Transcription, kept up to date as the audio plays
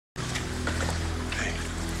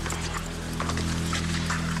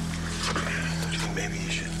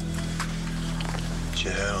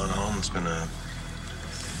It's been a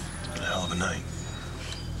hell of a night.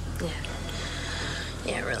 Yeah.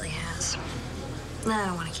 Yeah, it really has. I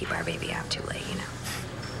don't want to keep our baby out too late, you know.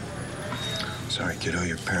 Sorry, kiddo.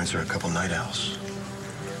 Your parents are a couple night owls.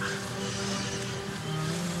 I'm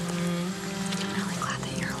really glad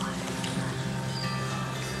that you're alive.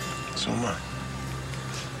 So am I.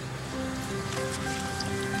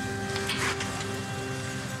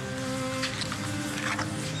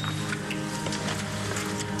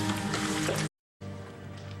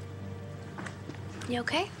 You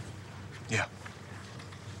okay? Yeah.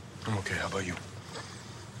 I'm okay. How about you?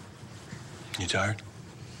 You tired?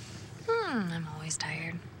 I'm always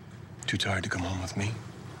tired. Too tired to come home with me?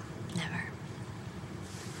 Never.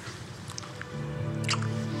 Give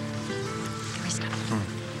me stuff.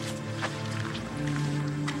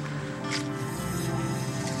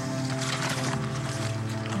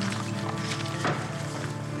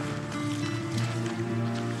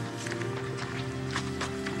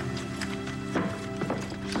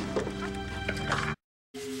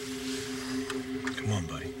 Come on,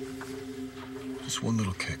 buddy. Just one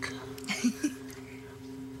little kick.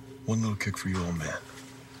 One little kick for your old man.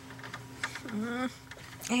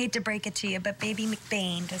 I hate to break it to you, but baby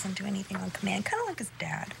McBain doesn't do anything on command, kind of like his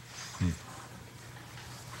dad. I'm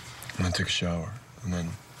gonna take a shower, and then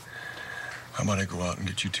how about I go out and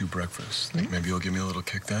get you two breakfast? Think maybe you'll give me a little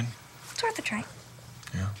kick then? It's worth a try.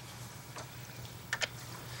 Yeah.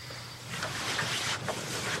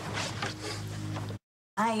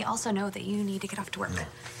 I also know that you need to get off to work. No.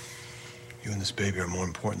 You and this baby are more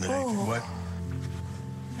important than anything. Oh. What?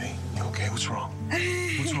 Hey, you okay? What's wrong?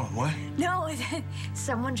 What's wrong? What? No,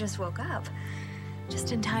 someone just woke up.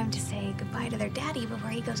 Just in time to say goodbye to their daddy before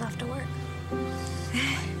he goes off to work.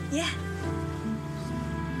 Yeah.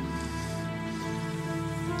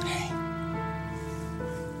 Hey.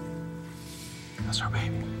 That's our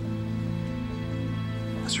baby.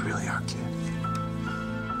 That's really our kid.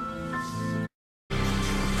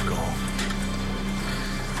 Go home.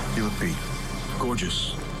 You look beat.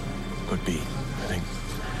 Gorgeous, but beat. I think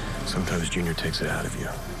sometimes Junior takes it out of you.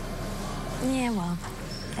 Yeah, well,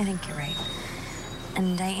 I think you're right.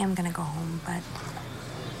 And I am gonna go home, but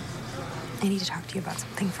I need to talk to you about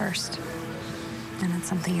something first. And it's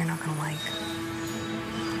something you're not gonna like.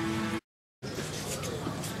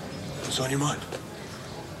 What's on your mind?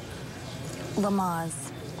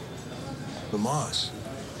 Lamaze. Lamaze?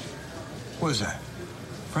 What is that?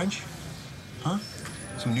 French? Huh?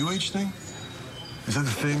 Some new age thing? Is that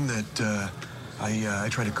the thing that I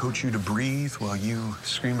try to coach you to breathe while you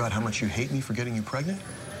scream about how much you hate me for getting you pregnant?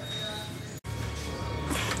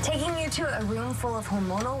 Taking you to a room full of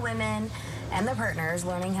hormonal women and their partners,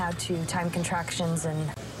 learning how to time contractions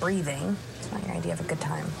and breathing. It's not your idea of a good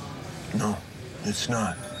time. No, it's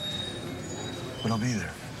not. But I'll be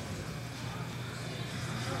there.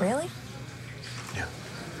 Really? Yeah.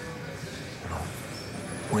 You know,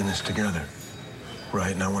 we're in this together,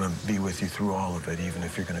 right? And I want to be with you through all of it, even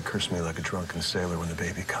if you're going to curse me like a drunken sailor when the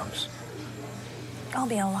baby comes. I'll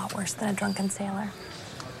be a lot worse than a drunken sailor.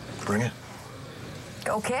 Bring it.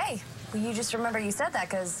 Okay. Well, you just remember you said that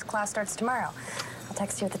because class starts tomorrow. I'll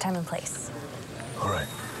text you at the time and place. All right.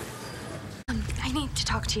 I need to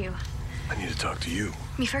talk to you. I need to talk to you.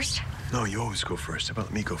 Me first? No, you always go first. How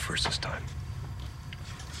about me go first this time?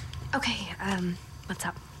 Okay, what's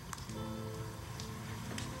up?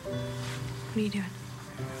 What are you doing?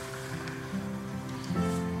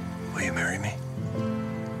 Will you marry me?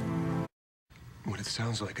 What it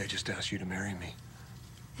sounds like, I just asked you to marry me.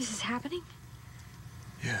 This is happening?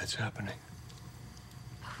 Yeah, it's happening.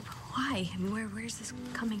 Why? I mean, where's this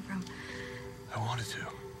coming from? I wanted to.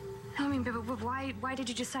 No, I mean, but why did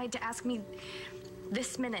you decide to ask me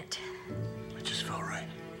this minute? It just felt right.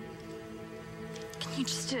 Can you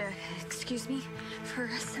just, excuse me for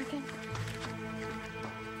a second?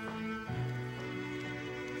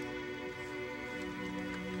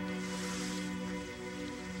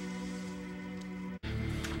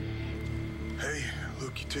 Hey,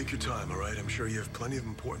 look, you take your time, all right? I'm sure you have plenty of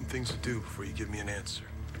important things to do before you give me an answer.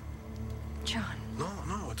 John. No,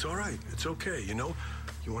 it's all right. It's okay, you know?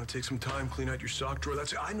 You want to take some time, clean out your sock drawer?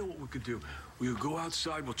 That's it. I know what we could do. We'll go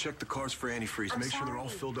outside, we'll check the cars for antifreeze, make sure they're all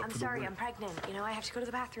filled up for the winter. I'm pregnant. You know, I have to go to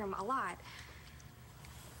the bathroom a lot.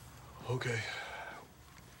 Okay.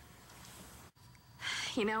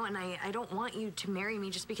 You know, and I don't want you to marry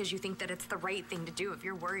me just because you think that it's the right thing to do. If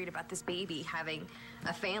you're worried about this baby having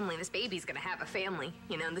a family, this baby's gonna have a family.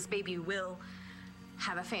 You know, this baby will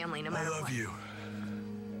have a family no matter what. I love you.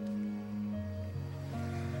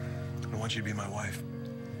 I want you to be my wife.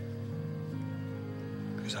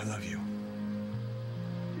 Because I love you.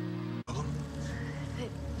 Problem? But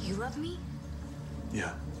you love me?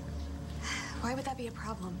 Yeah. Why would that be a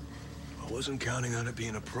problem? I wasn't counting on it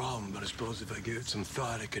being a problem, but I suppose if I gave it some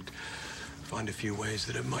thought, I could find a few ways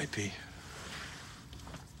that it might be.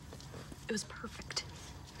 It was perfect.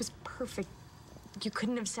 It was perfect. You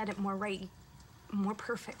couldn't have said it more right. More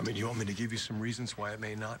perfect. I mean, you want me to give you some reasons why it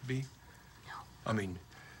may not be? No. I mean,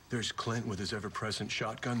 there's Clint with his ever-present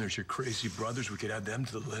shotgun. There's your crazy brothers. We could add them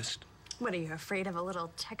to the list. What, are you afraid of a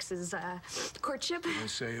little Texas courtship? Did I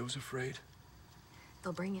say I was afraid?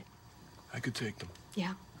 They'll bring it. I could take them.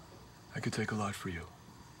 Yeah. I could take a lot for you.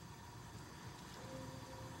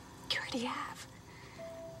 You already have.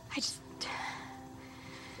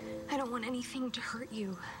 I don't want anything to hurt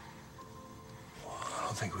you. Well, I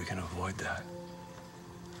don't think we can avoid that.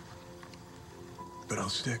 But I'll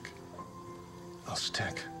stick. I'll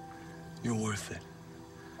stick. You're worth it.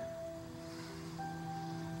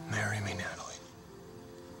 Marry me, Natalie.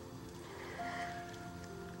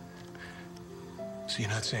 So you're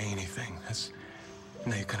not saying anything.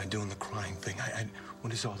 Now you're kind of doing the crying thing. What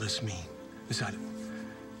does all this mean? Is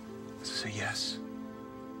this a yes?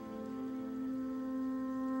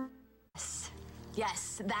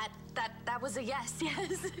 Yes, that was a yes,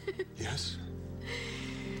 yes. Yes?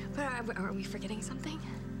 But are we forgetting something?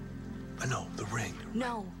 No, the ring.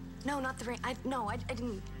 No, not the ring. I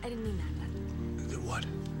didn't mean that. The what?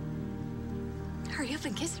 Hurry up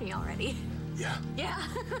and kiss me already. Yeah? Yeah,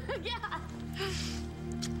 yeah.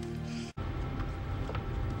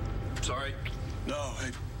 Sorry. No,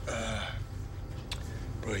 hey,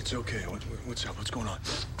 bro, it's okay. What's up? What's going on?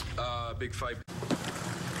 Big fight.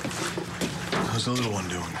 How's the little one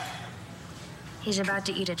doing? He's about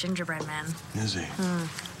to eat a gingerbread man. Is he?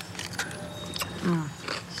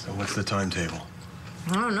 So what's the timetable?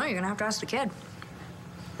 I don't know. You're gonna have to ask the kid.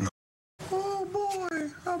 No. Oh, boy.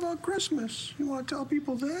 How about Christmas? You want to tell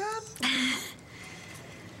people that?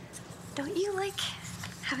 Don't you like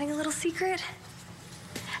having a little secret?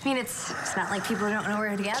 I mean, it's not like people don't know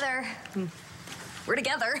we're together. We're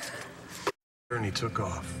together. And he took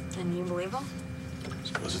off. And you believe him?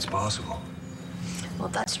 Suppose it's possible. Well,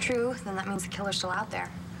 if that's true, then that means the killer's still out there.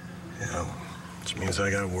 Yeah, which means I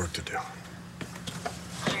got work to do.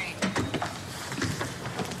 All right.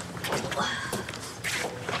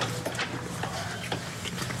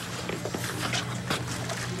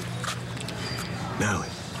 Natalie.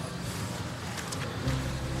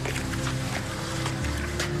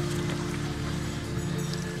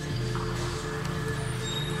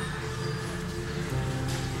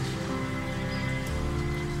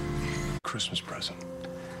 Christmas present.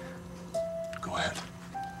 Go ahead.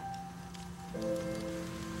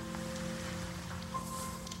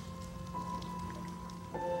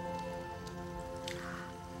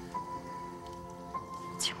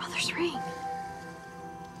 It's your mother's ring.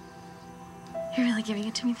 You're really giving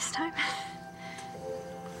it to me this time?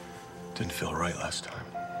 Didn't feel right last time.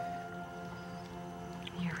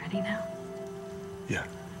 You're ready now? Yeah.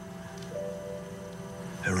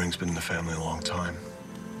 That ring's been in the family a long time.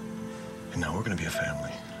 And now we're gonna be a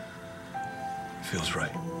family. Feels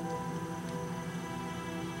right.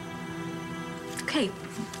 Okay,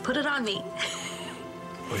 put it on me.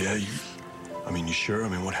 Oh, yeah? You sure?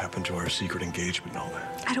 What happened to our secret engagement and all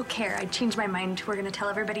that? I don't care. I changed my mind. We're gonna tell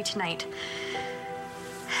everybody tonight.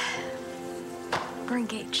 We're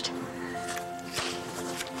engaged.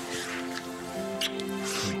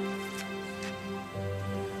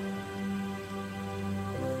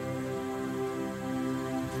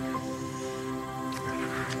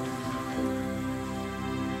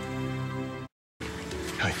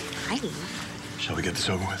 Hi. Hi. Shall we get this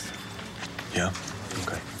over with? Yeah?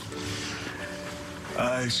 Okay.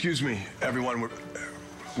 Excuse me, everyone.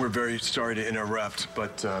 We're very sorry to interrupt,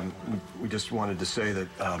 but we just wanted to say that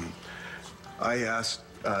I asked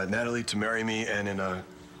Natalie to marry me, and in a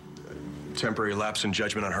temporary lapse in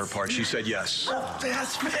judgment on her part, she said yes. Oh,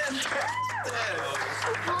 that's fantastic!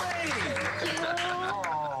 Great!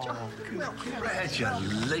 Oh,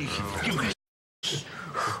 congratulations. Give me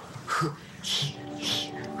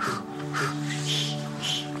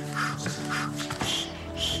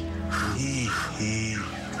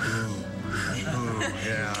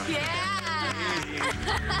Yeah. Yeah!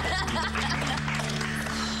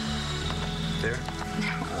 there.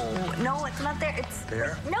 No, it's not there. It's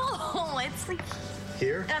There? No, it's like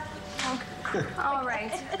Here? all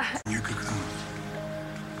right. Your cocoon.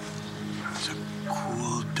 It's a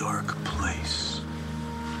cool, dark place.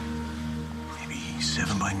 Maybe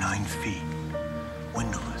 7 by 9 feet.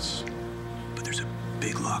 Windowless. But there's a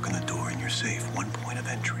big lock on the door and you're safe. One point of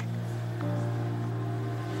entry.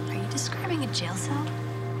 Are you describing a jail cell?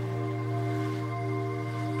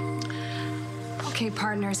 Okay,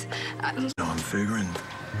 partners. No, I'm figuring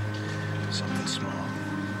something small,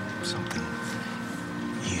 something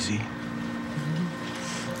easy.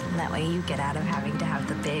 And that way you get out of having to have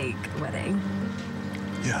the big wedding.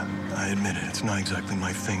 Yeah, I admit it. It's not exactly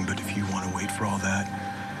my thing, but if you want to wait for all that,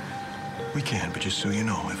 we can. But just so you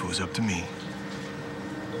know, if it was up to me,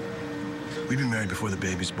 we'd be married before the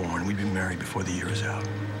baby's born. We'd be married before the year is out.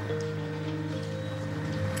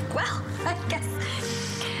 Well, I guess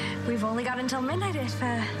we've only got until midnight. If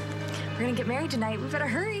we're gonna get married tonight, we better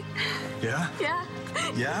hurry. Yeah? Yeah.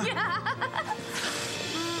 Yeah? Yeah.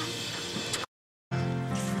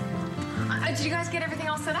 Did you guys get everything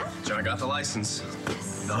all set up? John got the license.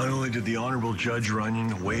 Not only did the Honorable Judge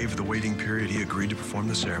Runyon waive the waiting period, he agreed to perform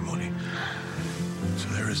the ceremony. So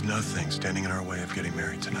there is nothing standing in our way of getting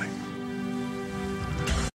married tonight.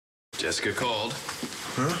 Jessica called.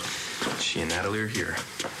 Huh? She and Natalie are here.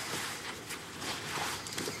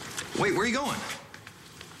 Wait, where are you going?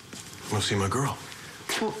 We'll see my girl.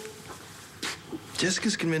 Well,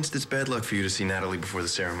 Jessica's convinced it's bad luck for you to see Natalie before the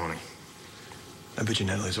ceremony. I bet you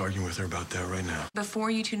Natalie's arguing with her about that right now. Before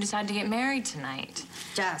you two decide to get married tonight.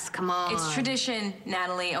 Jess, come on. It's tradition,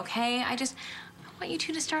 Natalie, okay? I want you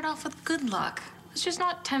two to start off with good luck. Let's just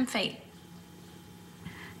not tempt fate.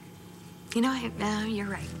 You know, you're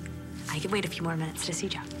right. I could wait a few more minutes to see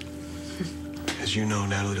John. As you know,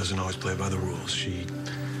 Natalie doesn't always play by the rules. She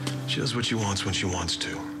does what she wants when she wants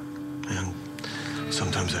to. And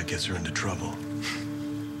sometimes that gets her into trouble.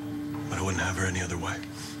 But I wouldn't have her any other way.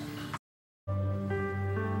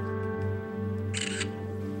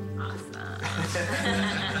 I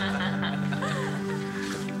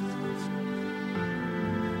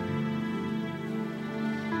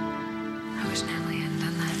wish Natalie hadn't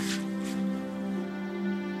done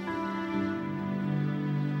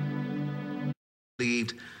that.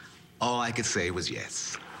 Believed, all I could say was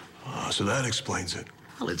yes. So that explains it.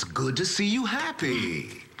 Well, it's good to see you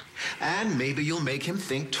happy. And maybe you'll make him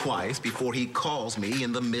think twice before he calls me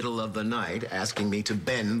in the middle of the night asking me to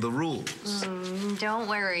bend the rules. Don't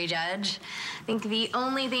worry, Judge. I think the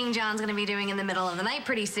only thing John's gonna be doing in the middle of the night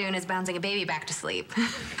pretty soon is bouncing a baby back to sleep.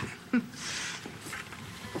 We're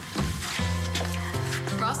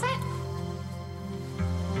all set?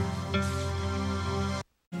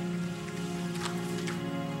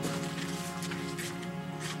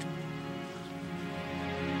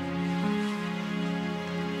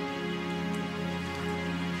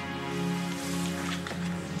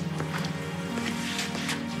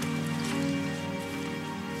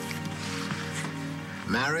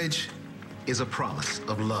 Marriage is a promise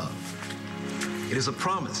of love. It is a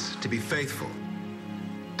promise to be faithful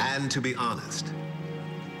and to be honest.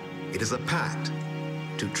 It is a pact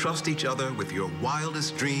to trust each other with your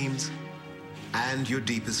wildest dreams and your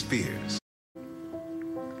deepest fears.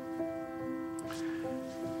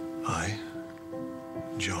 I,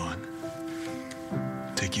 John,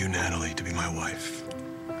 take you, Natalie, to be my wife.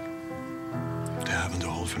 To have and to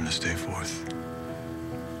hold from this day forth.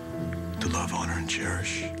 To love, honor, and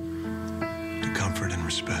cherish. To comfort and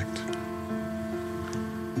respect.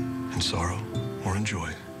 In sorrow or in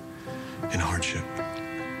joy. In hardship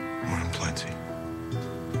or in plenty.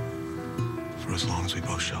 For as long as we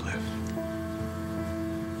both shall live.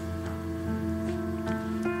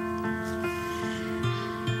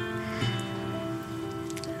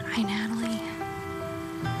 I, Natalie,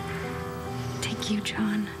 take you,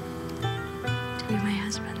 John, to be my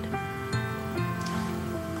husband.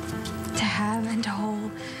 To have and to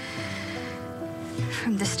hold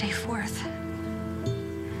from this day forth.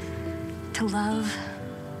 To love,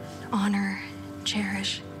 honor,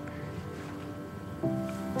 cherish.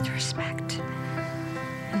 To respect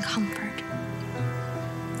and comfort.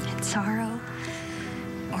 In sorrow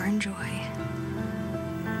or in joy.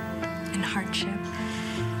 In hardship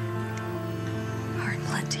or in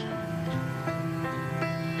plenty.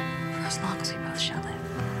 For as long as we both shall live.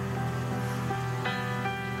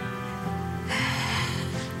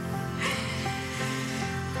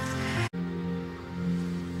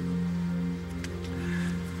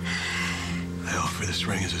 I offer this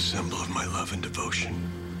ring as a symbol of my love and devotion.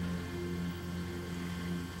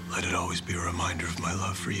 Let it always be a reminder of my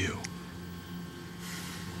love for you.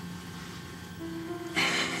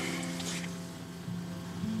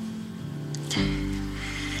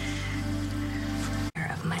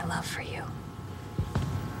 Of my love for you.